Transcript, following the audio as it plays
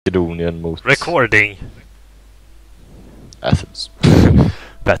Makedonien mot Recording! Athens.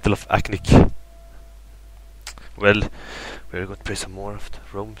 Battle of Aknik. Well, we're going to play some more of the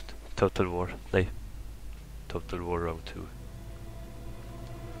Rome Total War. Nej. Total War Rome 2.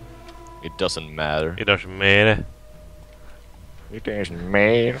 It doesn't matter. It doesn't matter. It doesn't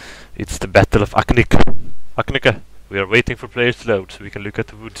matter. It's the Battle of Aknik. Aknika. We are waiting for players to load so we can look at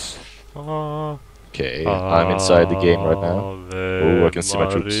the woods. Okay, I'm inside the game right now. Oh, I can see my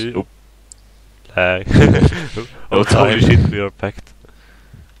troops. Oh. Lag. No time. Holy shit, we are packed.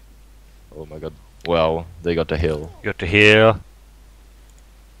 Oh my god. Well, they got the hill. You got to hear.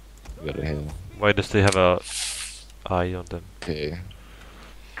 We got the hill. Why does they have a eye on them? Okay.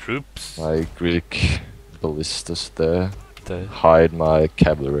 Troops. My Greek ballistas there. The Hide my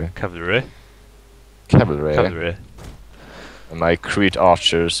cavalry. cavalry. Cavalry. And my Crete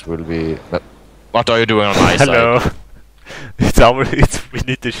archers will be... What are you doing on my Hello. side? We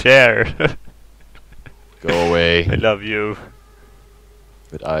need to share. Go away. I love you.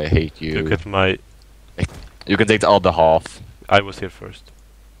 But I hate you. Look at my... You can take the other half. I was here first.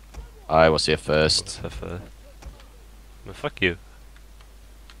 I was here first. But fuck you.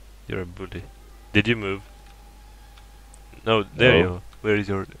 You're a bully. Did you move? No, there No. you are. Where is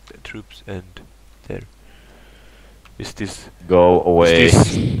your troops and there? Is this Go away. Is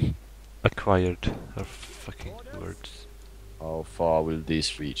this acquired? Or fucking words. How far will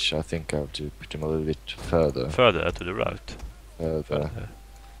these reach? I think I have to put them a little bit further. Further to the right. Further.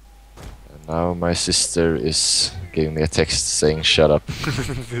 And now my sister is giving me a text saying shut up.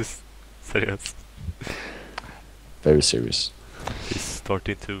 Serious. Very serious. He's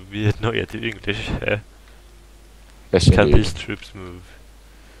starting to be annoyed to English. Yes, Can indeed. these troops move?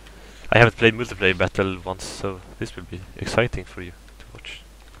 I haven't played multiplayer battle once, so this will be exciting for you to watch.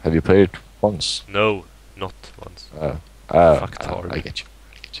 Have you played it once? No, not once. I get you.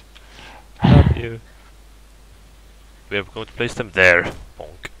 Love you. We are going to place them there.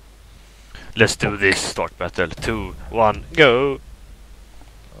 Bonk. Let's do this. Start battle. 2, 1, go!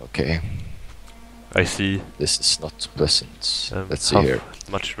 Okay, I see. this is not pleasant. Let's see how here.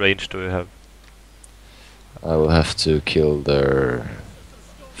 much range do we have? I will have to kill their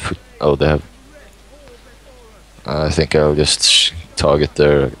foot. Oh, they have. I think I'll just target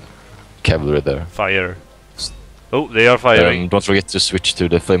their cavalry there. Fire. Oh, they are firing. Don't forget to switch to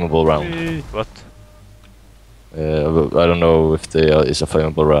the flammable round. What? I don't know if there is a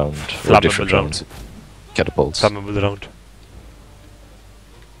flammable round or Flammable different round. rounds. Catapults. Flammable round.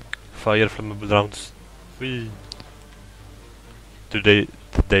 Fire flammable rounds. Whee. They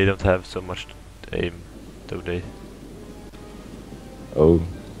don't have so much aim, do they? Oh,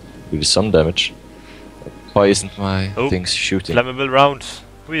 we did some damage. Why isn't my Oh, things shooting? Flammable rounds.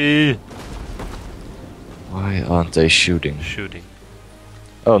 Whee. Why aren't they shooting? Shooting.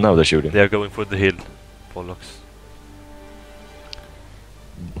 Oh, now they're shooting. They are going for the hill. Bollocks.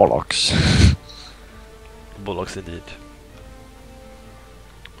 Bollocks. Bollocks indeed.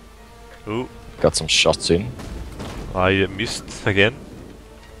 Oh, Got some shots in. I missed again.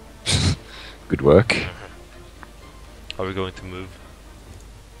 Good work. Are we going to move?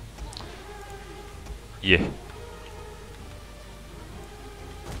 Yeah.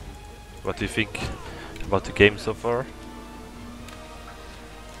 What do you think about the game so far?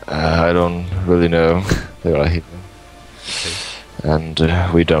 I don't really know. There I hit them. Okay.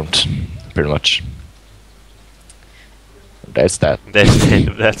 And we don't, pretty much. That's that. That's the end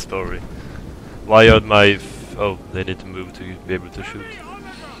of that story. Why are my... oh, they need to move to be able to shoot.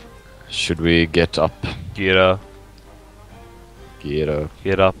 Should we get up? Get up. Get up.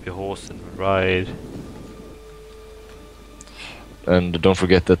 Get up your horse and ride. And don't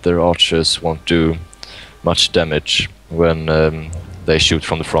forget that their archers won't do much damage when they shoot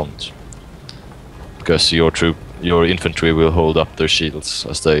from the front. Because your infantry will hold up their shields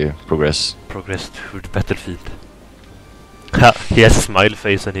as they progress. Progress through the battlefield. Ha! He has a smile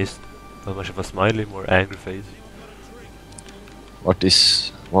face and he's not much of a smiley, more angry face. What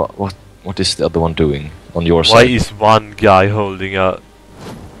is the other one doing on your Why side? is one guy holding a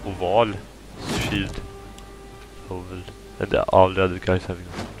oval shield? Oval. And all the other guys having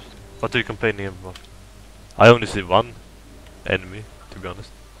arms. What are you complaining about? I only see one enemy, to be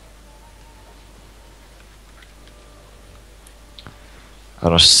honest. I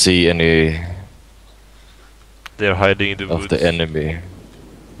don't see any They're hiding in the of woods. the enemy.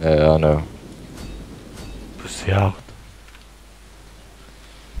 I know. Pussy out.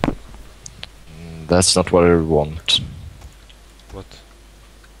 That's not what I want. What?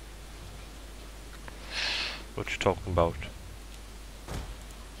 What you talking about?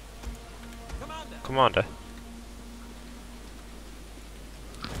 Commander.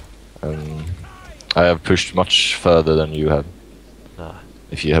 I have pushed much further than you have, Nah.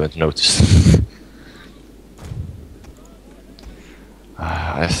 if you haven't noticed.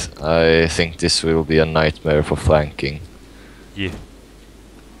 I think this will be a nightmare for flanking. Yeah.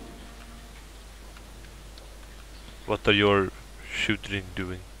 What are your shooting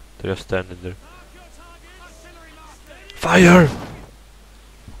doing? They're just standing there. Fire!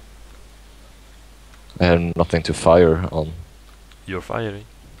 I have nothing to fire on. You're firing.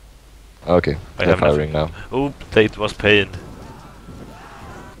 Okay, I they're have firing nothing. now. Oh, that was pain.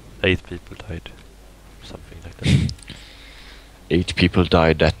 8 people died. Something like that. 8 people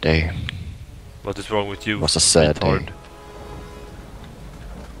died that day. What is wrong with you? It was a sad retard? day.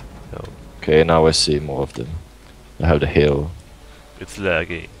 No, Okay, now I see more of them. I have the hill. it's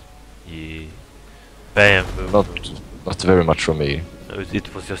lagging. Yeah. Bam! Boom, Not, boom. not very much from me. No,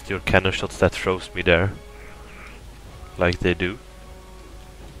 it was just your cannon shots that froze me there. Like they do.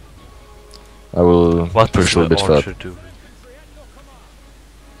 I will What push is a little the bit archer further. doing?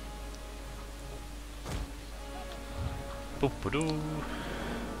 Boop-a-doo.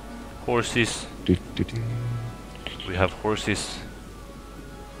 Horses. Do, do, do. We have horses.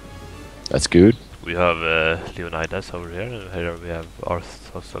 That's good. We have Leonidas over here. And here we have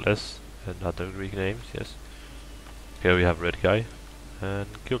Arthosaurus and other Greek names. Yes. Here we have red guy and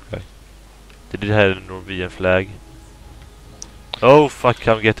good guy. They did have a Norwegian flag. Oh fuck!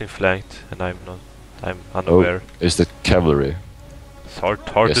 I'm getting flanked, and I'm not. I'm unaware. Oh, is the cavalry? It's hard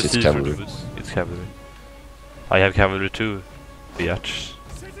Yes, to it's see cavalry. through this. It's cavalry. I have cavalry too, biatch.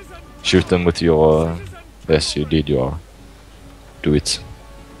 Shoot them with your... Yes, you did your... Do it.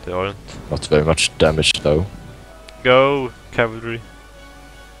 They aren't. Not very much damage though. Go cavalry.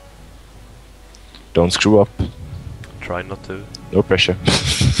 Don't screw up. Try not to. No pressure.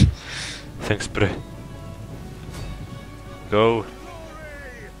 Thanks, bre. Go.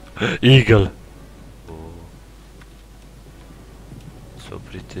 Eagle. Oh. So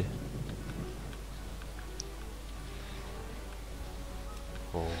pretty.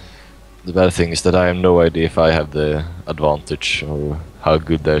 Oh. The bad thing is that I have no idea if I have the advantage or how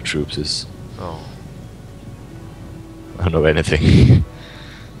good their troops is. Oh. I don't know anything.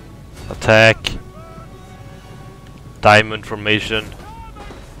 Attack. Diamond formation.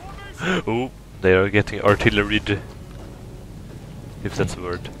 Oh, they are getting artilleried. If that's a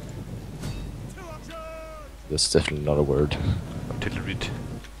word. That's definitely not a word. Artilleried.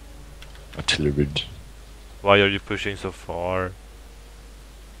 Artillery. Why are you pushing so far?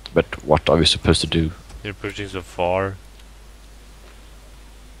 But what are we supposed to do? You're pushing so far.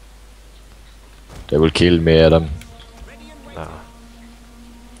 They will kill me, Adam. Nah.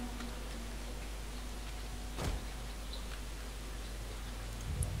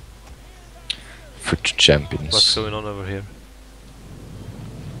 Foot champions. What's going on over here?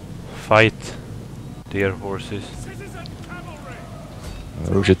 Fight. Dear horses.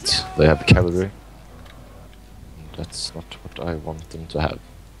 Oh shit, they have cavalry. That's not what I want them to have.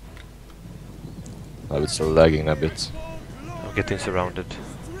 Now it's lagging a bit. I'm getting surrounded.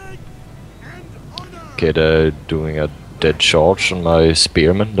 Okay, they're doing a dead charge on my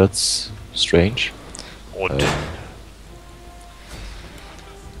spearman. That's strange. Odd.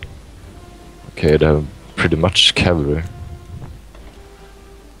 Okay, they have pretty much cavalry.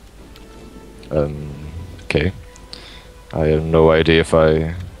 Okay. I have no idea if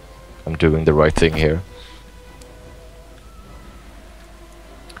I'm doing the right thing here.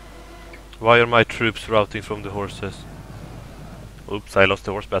 Why are my troops routing from the horses? Oops, I lost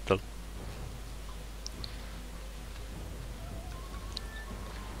the horse battle.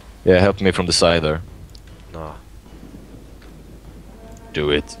 Yeah, help me from the side there. Nah. Do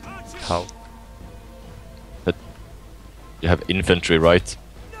it. How? You have infantry, right?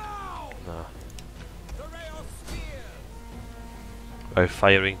 Nah. By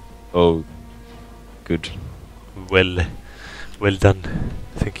firing. Oh, good. Well done.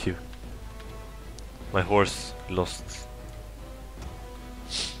 Thank you. My horse lost.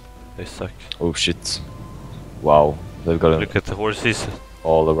 They suck. Oh shit. Wow, they've got Look at the horses.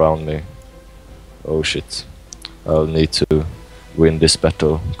 all around me. Oh shit. I'll need to win this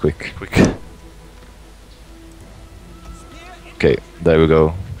battle quick. Quick. Okay, there we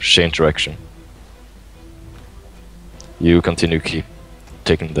go. Change direction. You continue keep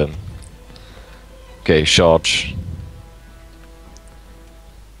taking them. Okay, charge.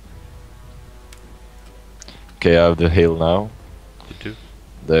 Okay, I have the hill now. You do?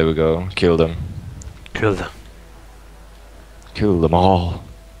 There we go. Kill them. Kill them. Kill them all.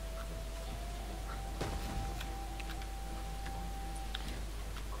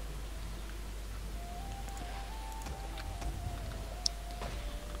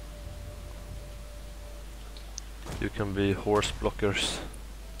 You can be horse blockers.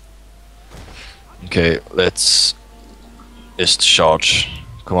 Okay, let's just charge.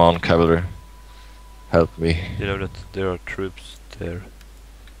 Come on, cavalry. Help me. You know that there are troops there.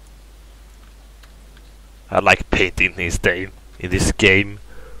 I like painting in this game.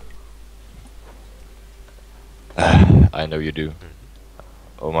 I know you do.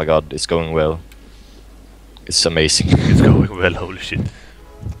 Oh my god, it's going well. It's amazing. It's going well, holy shit.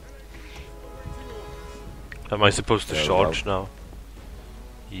 Am I supposed to Yeah, charge now?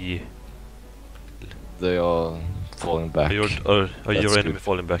 Yeah. They are falling back. Are your enemy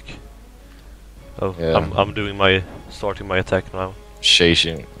falling back? Oh, Yeah. I'm starting my attack now.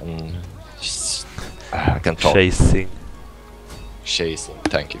 Chasing and I can talk. Chasing. Chasing.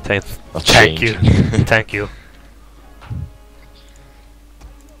 Thank you. Not Thank you. changing. Thank you.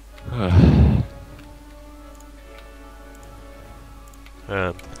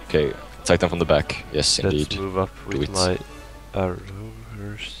 Okay, attack them from the back. Yes, Let's indeed. move up with my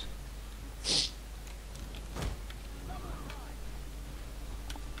arrows.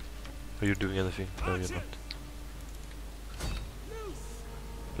 Are you doing anything? No, you're not.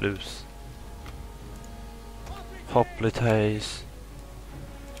 Loose. Hoplites.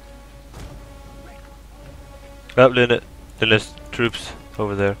 Linus, troops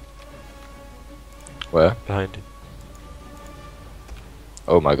over there. Where? Behind you.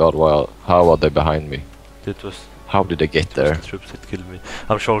 Oh my god, wow. How are they behind me? It was How did they get there? the troops that killed me.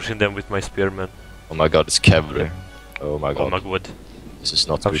 I'm charging them with my spearmen. Oh my god, it's cavalry. Oh my Oh god. my god. This is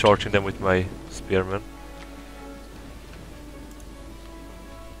not I'm good. charging them with my spearmen.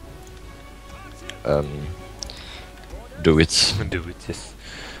 Do it. Do it, yes.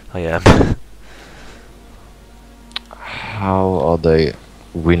 I am. How are they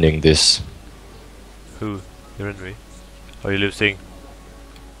winning this? Who? Your enemy? Are you losing?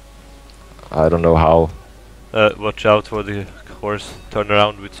 I don't know how. Watch out for the horse. Turn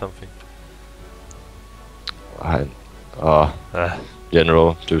around with something.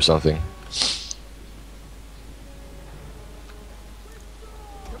 General, do something.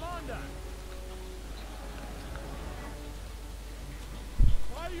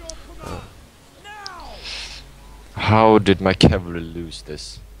 How did my cavalry lose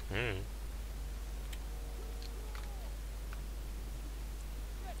this?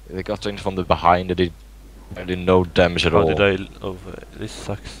 They got in from the behind. They did no damage at all. How did I? Oh, this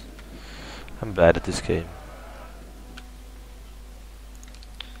sucks. I'm bad at this game.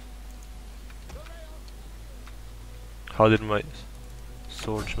 How did my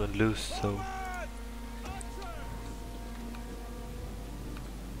swordsman lose so?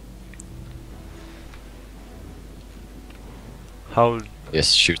 How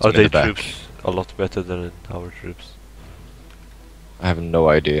Yes, shoot are them in they the back. troops a lot better than our troops? I have no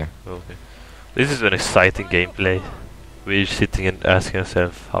idea. Okay. This is an exciting gameplay. We're sitting and asking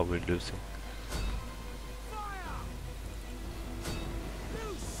ourselves how we're losing.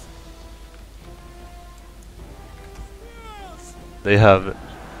 They have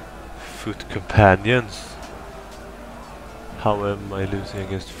foot companions. How am I losing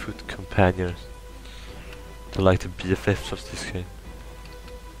against foot companions? They're like the BFFs of this game.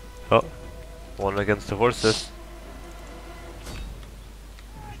 Oh, one against the horses.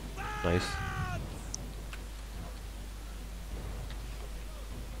 Nice.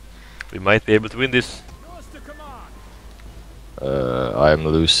 We might be able to win this. I'm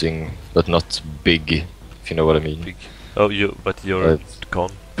losing, but not big, if you know what I mean. Big. Oh, but you're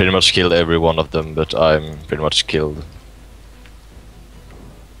gone. Pretty much killed every one of them, but I'm pretty much killed.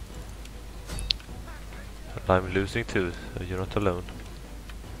 I'm losing too, so you're not alone.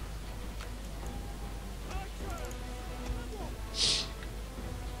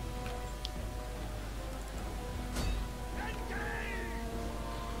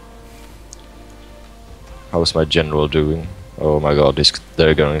 How's my general doing? Oh my god,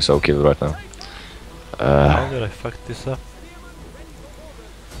 they're going so killed right now. How did I fuck this up?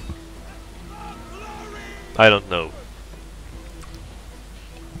 I don't know.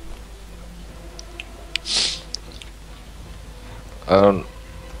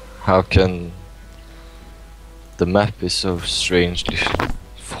 How can the map is so strangely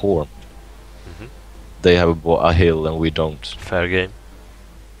formed? They have a hill and we don't. Fair game.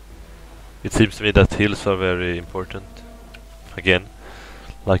 It seems to me that hills are very important. Again,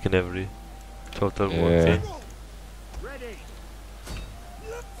 like in every Total War game. Ready.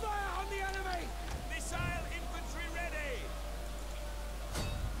 Look fire on the enemy. Missile infantry ready.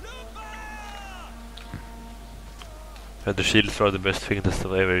 Look fire. And the shields are the best thing that's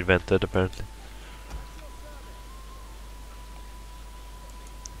ever invented, apparently.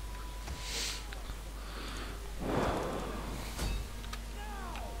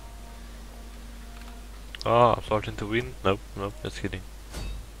 Ah, I'm starting to win. Nope, nope, just kidding.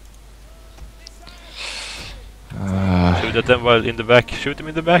 Shoot at them while in the back. Shoot them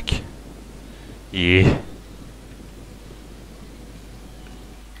in the back. Yeah.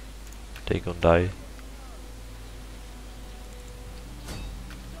 They gonna die.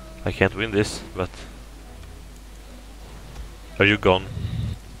 I can't win this, but... Are you gone?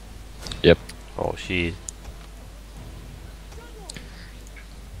 Yep. Oh shit.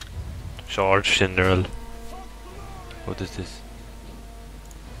 Charge, General. What is this?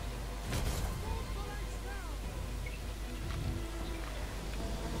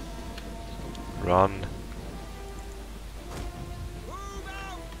 Run. Move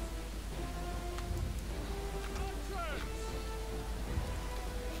out!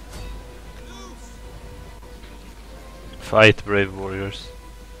 Loose! Fight, brave warriors.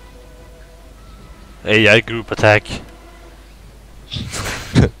 AI group attack.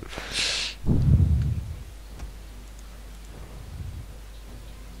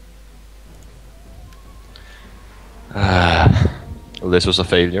 Well, this was a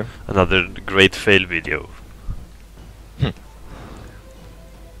failure. Another great fail video.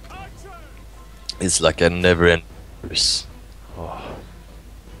 It's like a never-ending race Oh,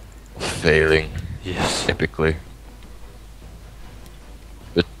 of failing yes. epically.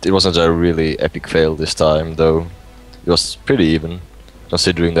 But it wasn't a really epic fail this time, though. It was pretty even,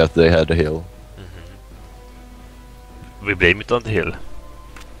 considering that they had a hill. We blame it on the hill.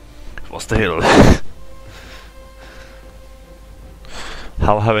 It was the hill.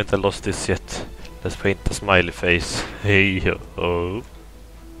 How haven't I lost this yet? Let's paint a smiley face. Hey ho. Oh.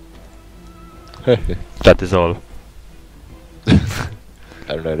 That is all.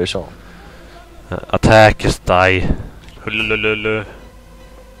 Är så? Attack is die. Hullulululu.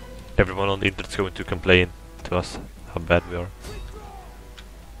 Everyone on the internet is going to complain to us how bad we are.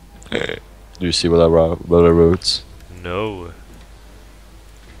 Do you see what I wrote? No.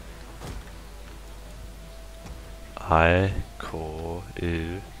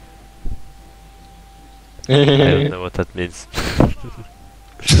 I-K-U. I don't know what that means.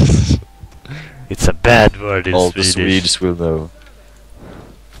 It's a bad word in All the Swedish. Swedes will know.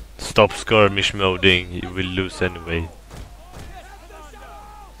 Stop skirmish moding, you will lose anyway.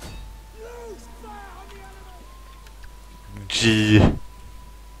 G.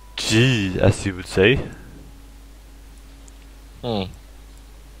 G, as you would say. Hmm.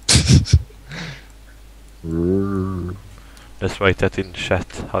 Let's write that in chat.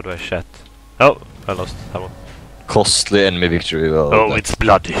 How do I chat? Oh, I lost that one. Costly enemy victory. Well, Oh, that's it's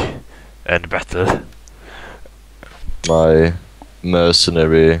bloody and battle. my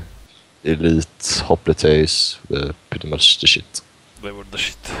mercenary elite hoplites were pretty much the shit. They were the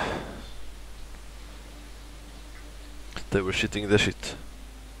shit. They were shitting the shit.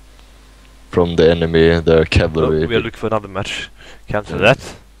 From the enemy, their Oh, cavalry. we are looking for another match. Cancel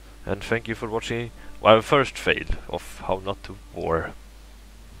that. And thank you for watching our first fail of How Not to War.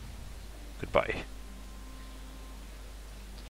 Goodbye.